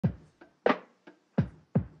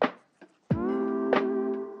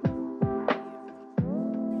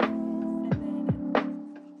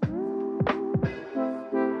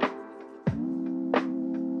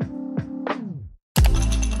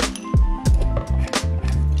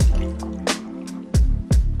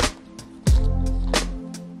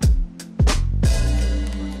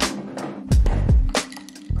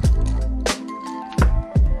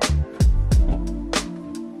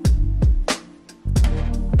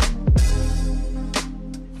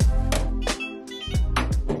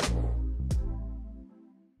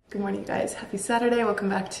morning, you guys. Happy Saturday. Welcome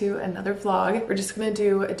back to another vlog. We're just gonna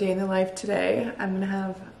do a day in the life today. I'm gonna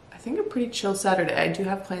have, I think, a pretty chill Saturday. I do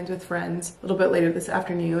have plans with friends a little bit later this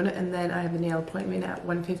afternoon, and then I have a nail appointment at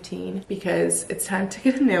 1:15 because it's time to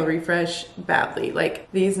get a nail refresh badly. Like,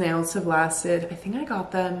 these nails have lasted, I think I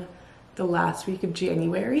got them the last week of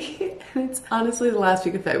January, and it's honestly the last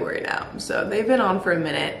week of February now. So they've been on for a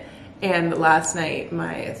minute. And last night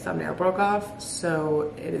my thumbnail broke off,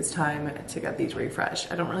 so it is time to get these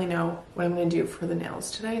refreshed. I don't really know what I'm gonna do for the nails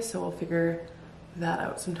today, so we'll figure that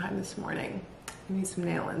out sometime this morning. I need some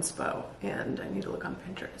nail inspo and I need to look on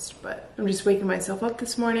Pinterest, but I'm just waking myself up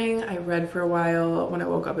this morning. I read for a while when I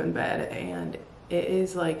woke up in bed, and it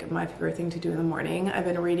is like my favorite thing to do in the morning. I've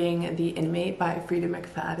been reading The Inmate by Frida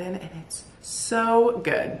McFadden, and it's so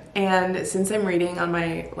good. And since I'm reading on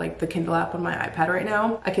my, like, the Kindle app on my iPad right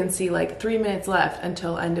now, I can see like 3 minutes left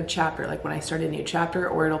until end of chapter, like when I start a new chapter,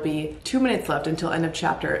 or it'll be 2 minutes left until end of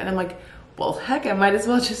chapter. And I'm like, well, heck, I might as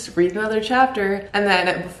well just read another chapter. And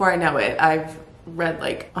then before I know it, I've read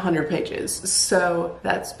like 100 pages. So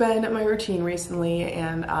that's been my routine recently,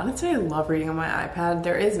 and honestly I love reading on my iPad.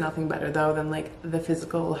 There is nothing better though than like the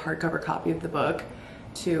physical hardcover copy of the book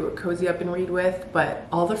to cozy up and read with, but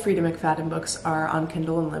all the Frida McFadden books are on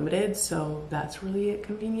Kindle Unlimited, so that's really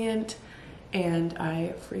convenient, and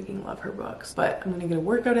I freaking love her books. But I'm gonna get a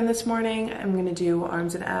workout in this morning. I'm gonna do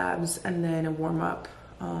arms and abs and then a warm up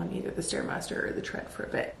on either the Stairmaster or the tread for a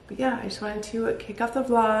bit. But yeah, I just wanted to kick off the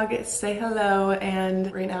vlog, say hello,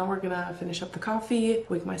 and right now we're gonna finish up the coffee,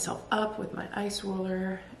 wake myself up with my ice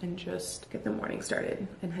roller, and just get the morning started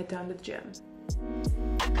and head down to the gym.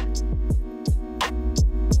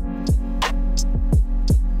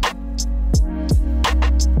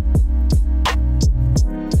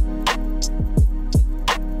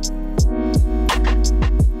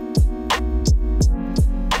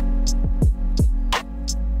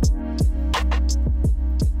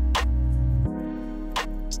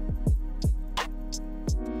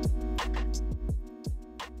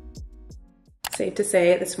 Safe to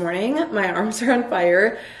say this morning my arms are on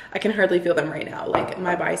fire. I can hardly feel them right now. Like,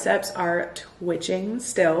 my biceps are twitching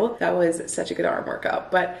still. That was such a good arm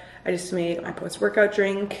workout. But I just made my post-workout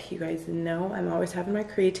drink. You guys know I'm always having my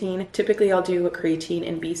creatine. Typically I'll do a creatine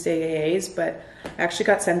and BCAAs, but I actually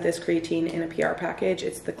got sent this creatine in a PR package.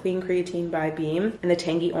 It's the Clean Creatine by Beam in the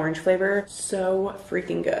tangy orange flavor. So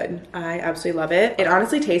freaking good. I absolutely love it. It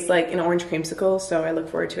honestly tastes like an orange creamsicle, so I look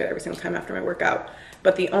forward to it every single time after my workout.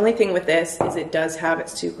 But the only thing with this is it does have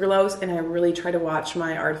its sucralose, and I really try to watch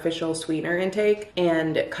my artificial sweetener intake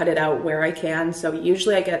and cut it out where I can. So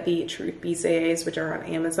usually I get the Truth BCAAs, which are on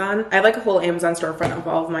Amazon. I have like a whole Amazon storefront of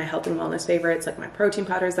all of my health and wellness favorites, like my protein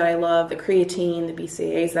powders that I love, the creatine, the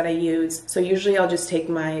BCAAs that I use. So usually I'll just take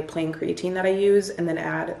my plain creatine that I use and then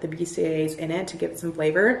add the BCAAs in it to give it some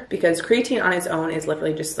flavor, because creatine on its own is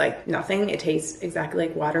literally just like nothing. It tastes exactly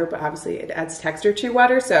like water, but obviously it adds texture to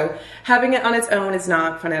water. So having it on its own is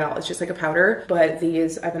not fun at all. It's just like a powder. But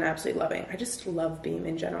these I've been absolutely loving. I just love Beam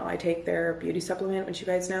in general. I take their beauty supplement, which you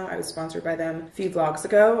guys know I was sponsored by them a few vlogs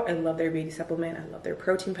ago. I love their beauty supplement. I love their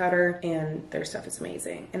protein powder, and their stuff is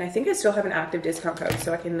amazing. And I think I still have an active discount code,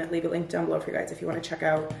 so I can leave a link down below for you guys if you want to check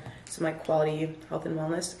out some like quality health and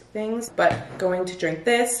wellness things. But going to drink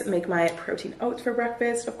this, make my protein oats for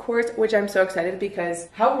breakfast, of course, which I'm so excited because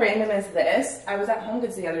how random is this? I was at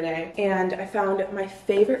HomeGoods the other day and I found my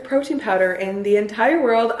favorite protein powder in the entire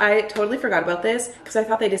world. I totally forgot about this because I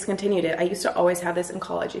thought they discontinued it. I used to always have this in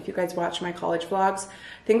college. If you guys watch my college vlogs,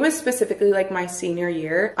 I think it was specifically like my senior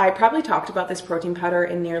year. I probably talked about this protein powder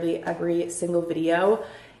in nearly every single video.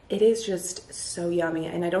 It is just so yummy,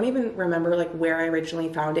 and I don't even remember like where I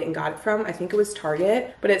originally found it and got it from. I think it was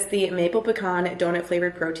Target, but it's the maple pecan donut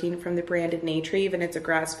flavored protein from the brand Natrieve, and it's a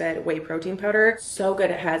grass-fed whey protein powder. So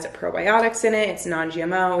good. It has probiotics in it. It's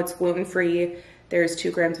non-GMO. It's gluten-free. There's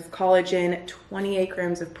 2 grams of collagen, 28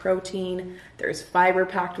 grams of protein. There's fiber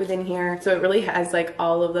packed within here. So it really has like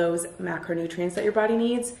all of those macronutrients that your body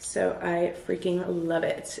needs. So I freaking love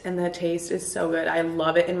it. And the taste is so good. I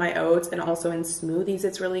love it in my oats and also in smoothies.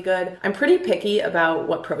 It's really good. I'm pretty picky about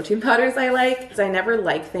what protein powders I like, because I never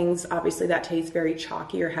like things obviously that taste very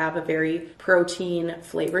chalky or have a very protein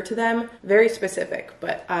flavor to them. Very specific,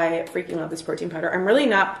 but I freaking love this protein powder. I'm really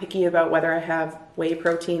not picky about whether I have whey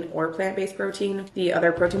protein or plant-based protein. The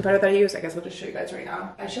other protein powder that I use, I guess I'll just show you guys right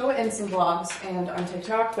now. I show it in some vlogs and on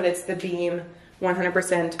TikTok, but it's the Beam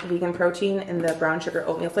 100% vegan protein in the brown sugar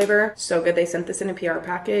oatmeal flavor. So good. They sent this in a PR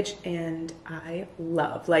package and I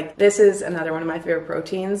love, like, this is another one of my favorite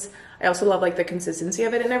proteins. I also love like the consistency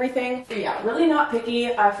of it and everything. But yeah, really not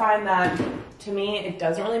picky. I find that To me, it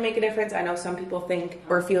doesn't really make a difference. I know some people think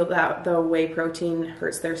or feel that the whey protein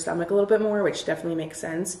hurts their stomach a little bit more, which definitely makes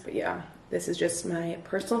sense. But yeah, this is just my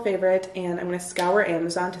personal favorite, and I'm gonna scour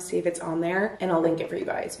Amazon to see if it's on there, and I'll link it for you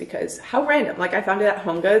guys because how random. Like, I found it at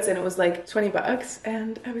HomeGoods and it was like 20 bucks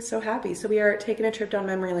and I was so happy. So we are taking a trip down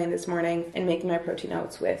memory lane this morning and making my protein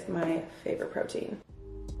oats with my favorite protein.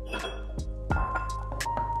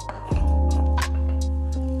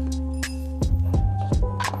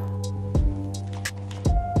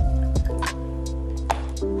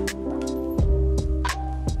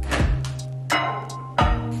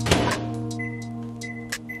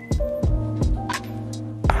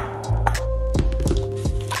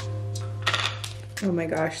 Oh my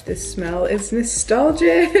gosh, this smell is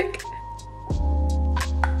nostalgic.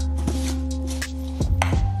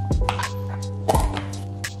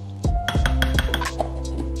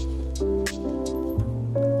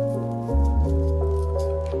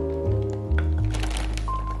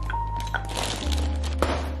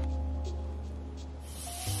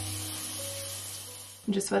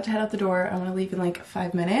 I'm just about to head out the door. I want to leave in like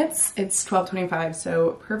 5 minutes. It's 12:25,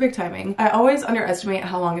 so perfect timing. I always underestimate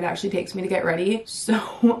how long it actually takes me to get ready,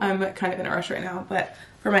 so I'm kind of in a rush right now. But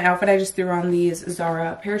for my outfit, I just threw on these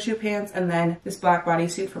Zara parachute pants and then this black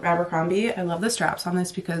bodysuit from Abercrombie. I love the straps on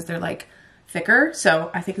this because they're like thicker,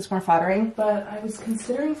 so I think it's more flattering. But I was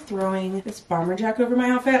considering throwing this bomber jacket over my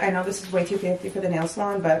outfit. I know this is way too fancy for the nail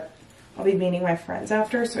salon, but I'll be meeting my friends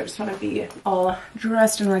after, so I just want to be all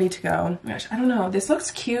dressed and ready to go. Gosh, I don't know. This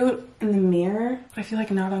looks cute in the mirror, but I feel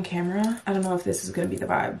like not on camera. I don't know if this is going to be the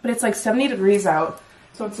vibe. But it's like 70 degrees out,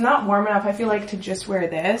 so it's not warm enough, I feel like, to just wear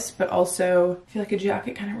this, but also I feel like a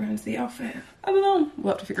jacket kind of ruins the outfit. I don't know.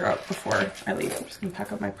 We'll have to figure out before I leave. I'm just going to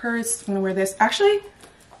pack up my purse. I'm going to wear this. Actually,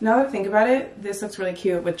 now that I think about it, this looks really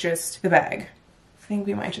cute with just the bag. I think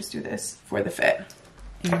we might just do this for the fit.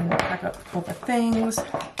 And pack up all the things,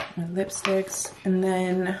 my lipsticks, and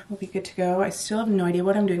then we'll be good to go. I still have no idea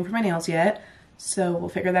what I'm doing for my nails yet, so we'll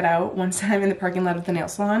figure that out once I'm in the parking lot of the nail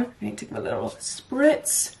salon. I need to give a little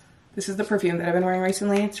spritz. This is the perfume that I've been wearing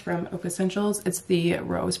recently. It's from Oak Essentials. It's the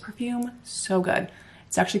Rose perfume. So good.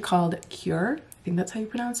 It's actually called Cure. I think that's how you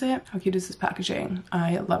pronounce it. How cute is this packaging?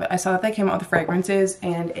 I love it. I saw that they came out with the fragrances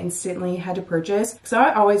and instantly had to purchase. So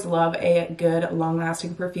I always love a good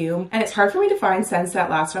long-lasting perfume, and it's hard for me to find scents that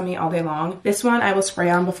last on me all day long. This one I will spray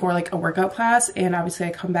on before like a workout class, and obviously I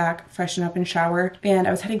come back, freshen up and shower. And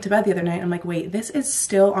I was heading to bed the other night and I'm like, wait, this is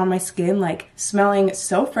still on my skin, like smelling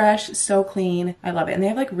so fresh, so clean. I love it. And they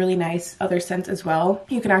have like really nice other scents as well.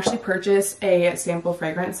 You can actually purchase a sample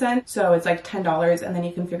fragrance scent. So it's like $10, and then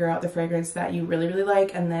you can figure out the fragrance that you really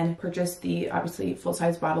like, and then purchase the obviously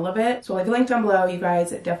full-size bottle of it. So I'll leave a link down below. You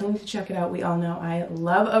guys definitely need to check it out. We all know I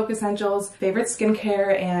love Oak Essentials, favorite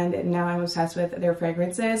skincare, and now I'm obsessed with their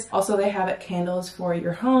fragrances. Also, they have candles for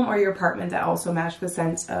your home or your apartment that also match the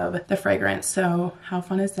scents of the fragrance. So how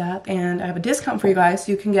fun is that? And I have a discount for you guys,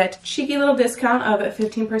 so you can get cheeky little discount of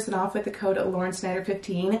 15% off with the code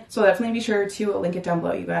LaurenSnyder15. So definitely be sure to link it down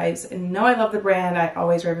below, you guys. And know I love the brand. I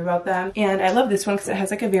always rave about them. And I love this one because it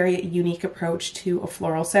has like a very unique approach to a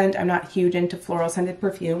floral scent. I'm not huge into floral scented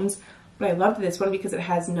perfumes, but I loved this one because it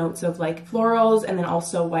has notes of like florals and then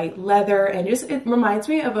also white leather, and just it reminds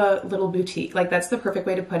me of a little boutique. Like, that's the perfect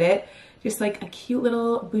way to put it. Just like a cute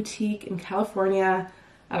little boutique in California.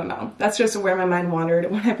 I don't know. That's just where my mind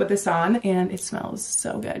wandered when I put this on, and it smells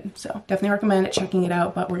so good. So definitely recommend checking it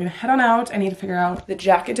out, but we're gonna head on out. I need to figure out the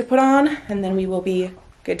jacket to put on, and then we will be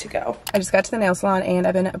good to go. I just got to the nail salon and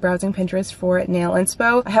I've been browsing Pinterest for nail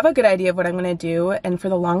inspo. I have a good idea of what I'm gonna do, and for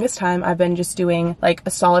the longest time I've been just doing like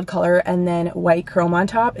a solid color and then white chrome on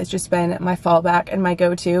top. It's just been my fallback and my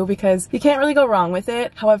go-to because you can't really go wrong with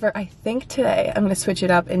it. However, I think today I'm gonna switch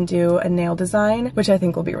it up and do a nail design, which I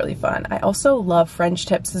think will be really fun. I also love French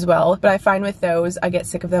tips as well, but I find with those I get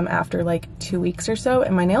sick of them after like 2 weeks or so,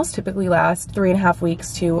 and my nails typically last 3.5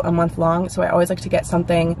 weeks to a month long, so I always like to get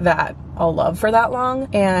something that I'll love for that long.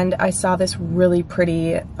 And I saw this really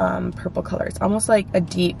pretty purple color. It's almost like a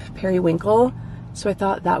deep periwinkle, so I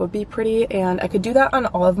thought that would be pretty, and I could do that on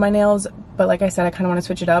all of my nails, but like I said, I kind of want to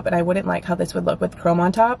switch it up, and I wouldn't like how this would look with chrome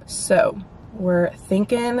on top, so we're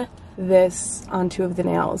thinking this on 2 of the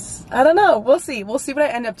nails. I don't know, we'll see what I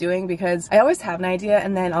end up doing, because I always have an idea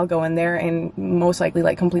and then I'll go in there and most likely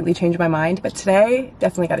like completely change my mind, but today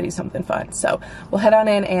definitely got to do something fun. So we'll head on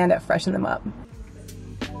in and freshen them up.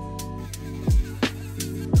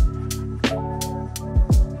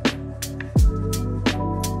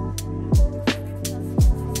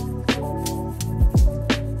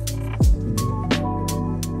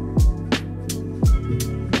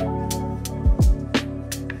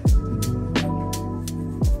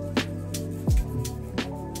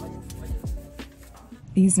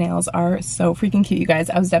 These nails are so freaking cute, you guys.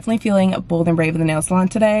 I was definitely feeling bold and brave in the nail salon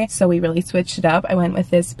today, so we really switched it up. I went with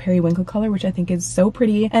this periwinkle color, which I think is so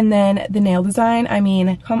pretty. And then the nail design, I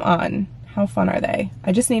mean, come on. How fun are they?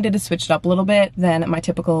 I just needed to switch it up a little bit than my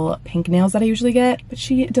typical pink nails that I usually get, but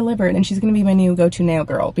she delivered, and she's gonna be my new go-to nail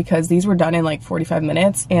girl because these were done in like 45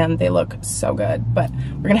 minutes and they look so good. But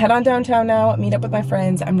we're gonna head on downtown now, meet up with my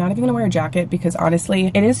friends. I'm not even gonna wear a jacket because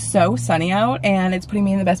honestly, it is so sunny out and it's putting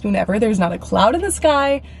me in the best mood ever. There's not a cloud in the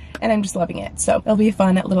sky and I'm just loving it. So it'll be a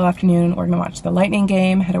fun little afternoon. We're gonna watch the Lightning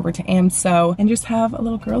game, head over to AMSO, and just have a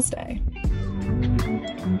little girls' day.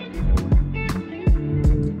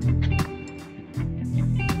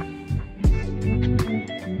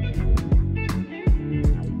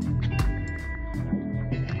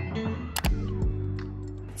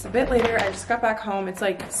 A bit later, I just got back home. It's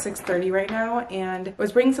like 6:30 right now, and I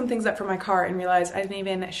was bringing some things up from my car and realized I didn't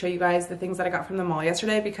even show you guys the things that I got from the mall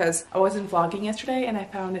yesterday because I wasn't vlogging yesterday and I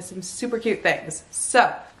found some super cute things.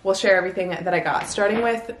 So we'll share everything that I got, starting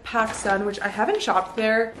with PacSun, which I haven't shopped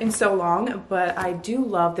there in so long, but I do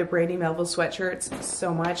love the Brandy Melville sweatshirts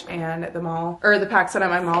so much, and the mall, or the PacSun at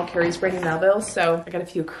my mall carries Brandy Melville, so I got a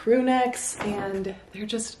few crew necks and they're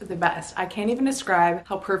just the best. I can't even describe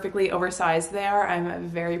how perfectly oversized they are. I'm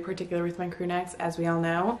very particular with my crew necks, as we all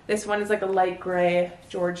know. This one is like a light gray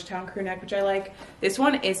Georgetown crew neck, which I like. This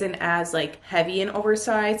one isn't as like heavy and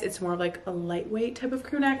oversized. It's more like a lightweight type of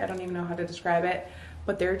crew neck. I don't even know how to describe it,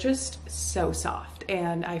 but they're just so soft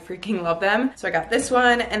and I freaking love them. So I got this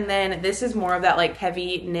one, and then this is more of that like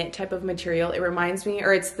heavy knit type of material. It reminds me,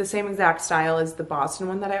 or it's the same exact style as the Boston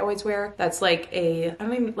one that I always wear. That's like a, I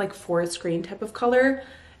don't even, like forest green type of color.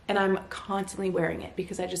 And I'm constantly wearing it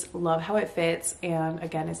because I just love how it fits, and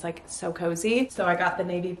again, it's like so cozy. So I got the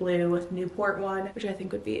navy blue Newport one, which I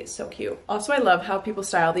think would be so cute. Also, I love how people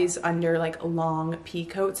style these under like long pea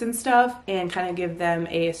coats and stuff and kind of give them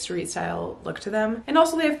a street style look to them. And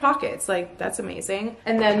also they have pockets, like that's amazing.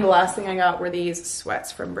 And then the last thing I got were these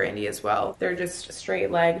sweats from Brandy as well. They're just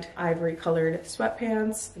straight legged ivory colored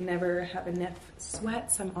sweatpants. Never have enough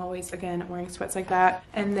sweats. I'm always, again, wearing sweats like that.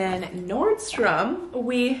 And then Nordstrom,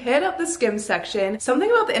 we hit up the Skims section. Something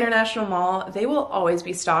about the International Mall, they will always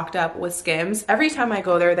be stocked up with Skims. Every time I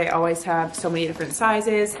go there, they always have so many different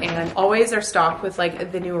sizes and always are stocked with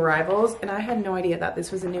like the new arrivals. And I had no idea that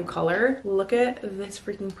this was a new color. Look at this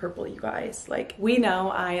freaking purple, you guys. Like, we know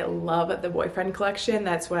I love the boyfriend collection.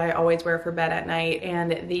 That's what I always wear for bed at night.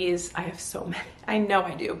 And these, I have so many. I know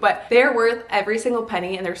I do, but they're worth every single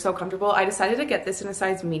penny and they're so comfortable. I decided to get this in a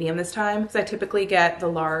size medium this time because I typically get the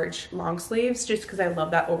large long sleeves just because I love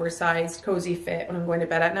that oversized cozy fit when I'm going to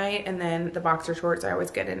bed at night. And then the boxer shorts, I always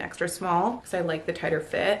get an extra small because I like the tighter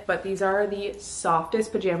fit. But these are the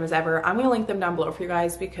softest pajamas ever. I'm gonna link them down below for you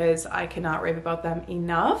guys because I cannot rave about them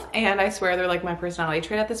enough. And I swear they're like my personality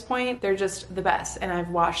trait at this point. They're just the best. And I've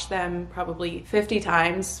washed them probably 50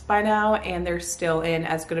 times by now and they're still in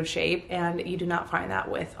as good of shape. And you do not find that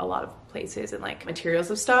with a lot of places and like materials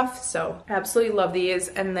of stuff. So I absolutely love these.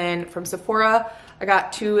 And then from Sephora, I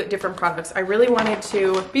got 2 different products. I really wanted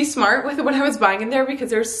to be smart with what I was buying in there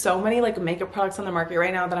because there's so many like makeup products on the market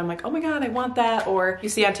right now that I'm like, oh my God, I want that. Or you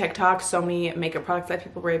see on TikTok so many makeup products that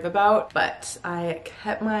people rave about, but I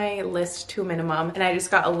kept my list to a minimum and I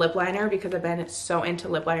just got a lip liner because I've been so into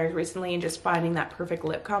lip liners recently and just finding that perfect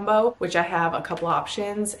lip combo, which I have a couple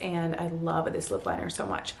options and I love this lip liner so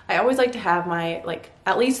much. I always like to have my like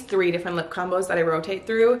at least 3 different lip combos that I rotate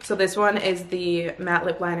through. So this one is the matte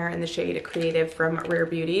lip liner in the shade Creative from Rare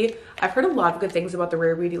Beauty. I've heard a lot of good things about the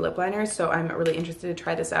Rare Beauty lip liners, so I'm really interested to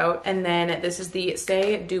try this out. And then this is the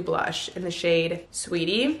Stay Dew Blush in the shade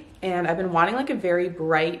Sweetie. And I've been wanting like a very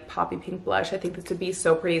bright poppy pink blush. I think this would be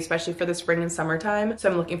so pretty, especially for the spring and summertime. So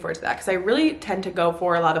I'm looking forward to that because I really tend to go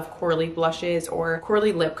for a lot of corally blushes or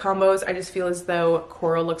corally lip combos. I just feel as though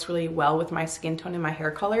coral looks really well with my skin tone and my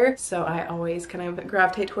hair color. So I always kind of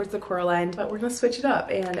gravitate towards the coral end, but we're gonna switch it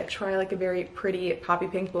up and try like a very pretty poppy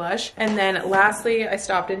pink blush. And then lastly, I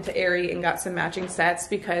stopped into Aerie and got some matching sets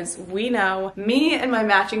because we know me and my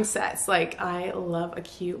matching sets. Like, I love a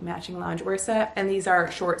cute matching loungewear set, and these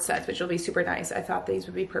are short sets, which will be super nice. I thought these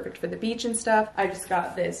would be perfect for the beach and stuff. I just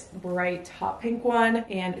got this bright hot pink one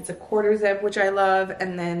and it's a quarter zip, which I love.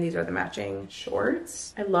 And then these are the matching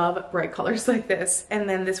shorts. I love bright colors like this. And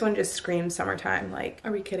then this one just screams summertime. Like,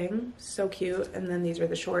 are we kidding? So cute. And then these are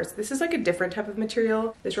the shorts. This is like a different type of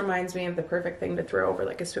material. This reminds me of the perfect thing to throw over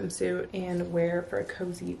like a swimsuit and wear for a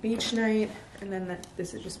cozy beach night. And then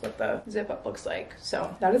this is just what the zip up looks like.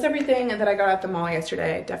 So that is everything that I got at the mall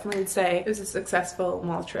yesterday. I definitely would say it was a successful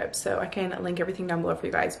mall trip. So I can link everything down below for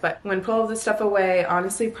you guys. But I'm gonna put all this stuff away,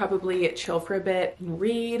 honestly, probably chill for a bit and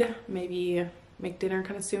read, maybe make dinner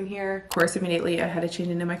kind of soon here. Of course, immediately I had to change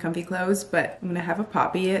into my comfy clothes, but I'm gonna have a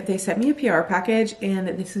Poppi. They sent me a PR package and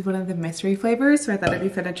this is one of the mystery flavors, so I thought it'd be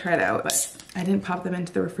fun to try it out, but I didn't pop them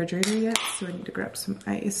into the refrigerator yet, so I need to grab some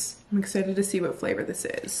ice. I'm excited to see what flavor this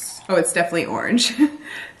is. Oh, it's definitely orange.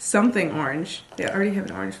 Something orange. They already have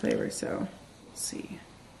an orange flavor, so let's see.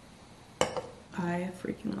 I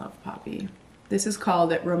freaking love Poppi. This is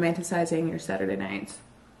called Romanticizing Your Saturday Nights.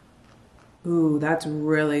 Ooh, that's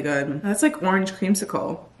really good. That's like orange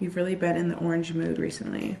creamsicle. You've really been in the orange mood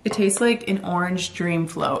recently. It tastes like an orange dream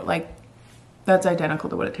float. Like, that's identical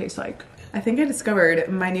to what it tastes like. I think I discovered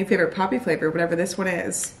my new favorite Poppi flavor, whatever this one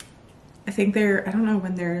is. I think I don't know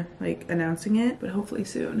when they're like announcing it, but hopefully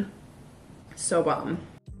soon. So bomb.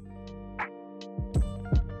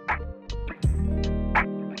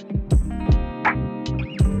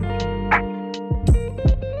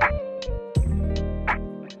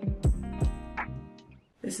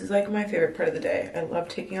 This is like my favorite part of the day. I love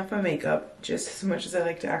taking off my makeup just as much as I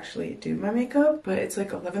like to actually do my makeup, but it's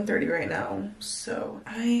like 11:30 right now, so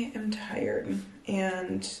I am tired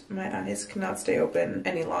and my eyes cannot stay open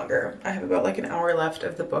any longer. I have about like an hour left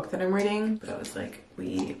of the book that I'm reading, but I was like,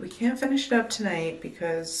 we can't finish it up tonight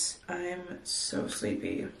because I'm so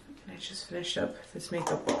sleepy. I just finished up this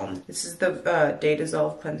makeup balm. This is the Day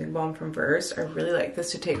Dissolve Cleansing Balm from Versed. I really like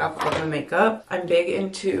this to take off all my makeup. I'm big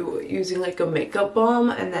into using like a makeup balm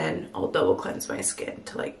and then I'll double cleanse my skin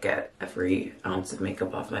to like get every ounce of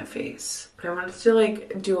makeup off my face. But I wanted to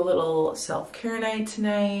like do a little self-care night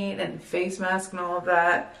tonight and face mask and all of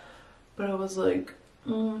that. But I was like,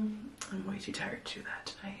 I'm way too tired to do that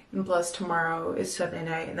tonight. And plus tomorrow is Sunday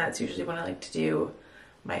night and that's usually when I like to do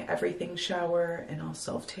my everything shower and I'll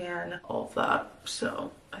self-tan, all of that.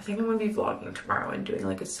 So I think I'm gonna be vlogging tomorrow and doing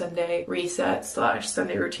like a Sunday reset /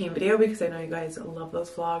 Sunday routine video because I know you guys love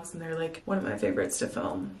those vlogs and they're like one of my favorites to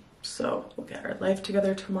film. So we'll get our life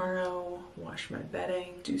together tomorrow, wash my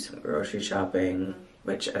bedding, do some grocery shopping,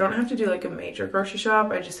 which I don't have to do like a major grocery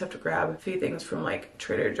shop. I just have to grab a few things from like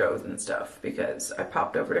Trader Joe's and stuff because I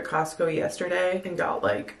popped over to Costco yesterday and got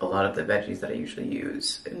like a lot of the veggies that I usually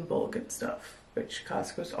use in bulk and stuff, which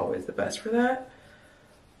Costco's always the best for that.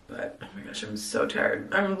 But oh my gosh, I'm so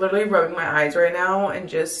tired. I'm literally rubbing my eyes right now and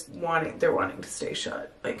just wanting to stay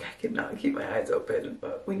shut. Like I cannot keep my eyes open,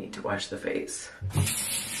 but we need to wash the face.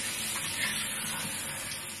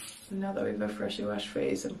 Now that we have a freshly washed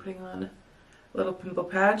face, I'm putting on a little pimple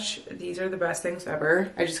patch. These are the best things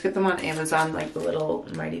ever. I just get them on Amazon, like the little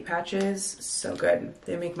mighty patches. So good.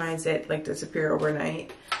 They make my zit like disappear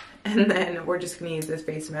overnight. And then we're just gonna use this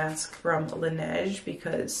face mask from Laneige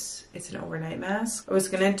because it's an overnight mask. I was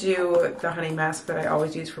gonna do the honey mask that I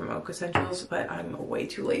always use from Oak Essentials, but I'm way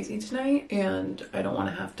too lazy tonight and I don't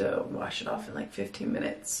wanna have to wash it off in like 15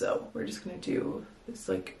 minutes. So we're just gonna do this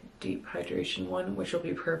like deep hydration one, which will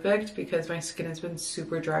be perfect because my skin has been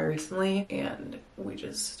super dry recently and we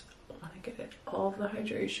just wanna get it all of the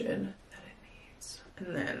hydration that it needs.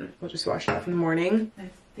 And then we'll just wash it off in the morning.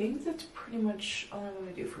 I think that's pretty much all I'm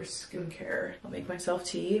gonna do for skincare. I'll make myself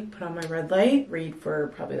tea, put on my red light, read for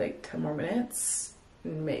probably like 10 more minutes,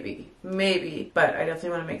 maybe, but I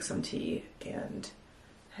definitely wanna make some tea and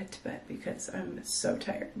head to bed because I'm so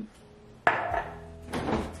tired.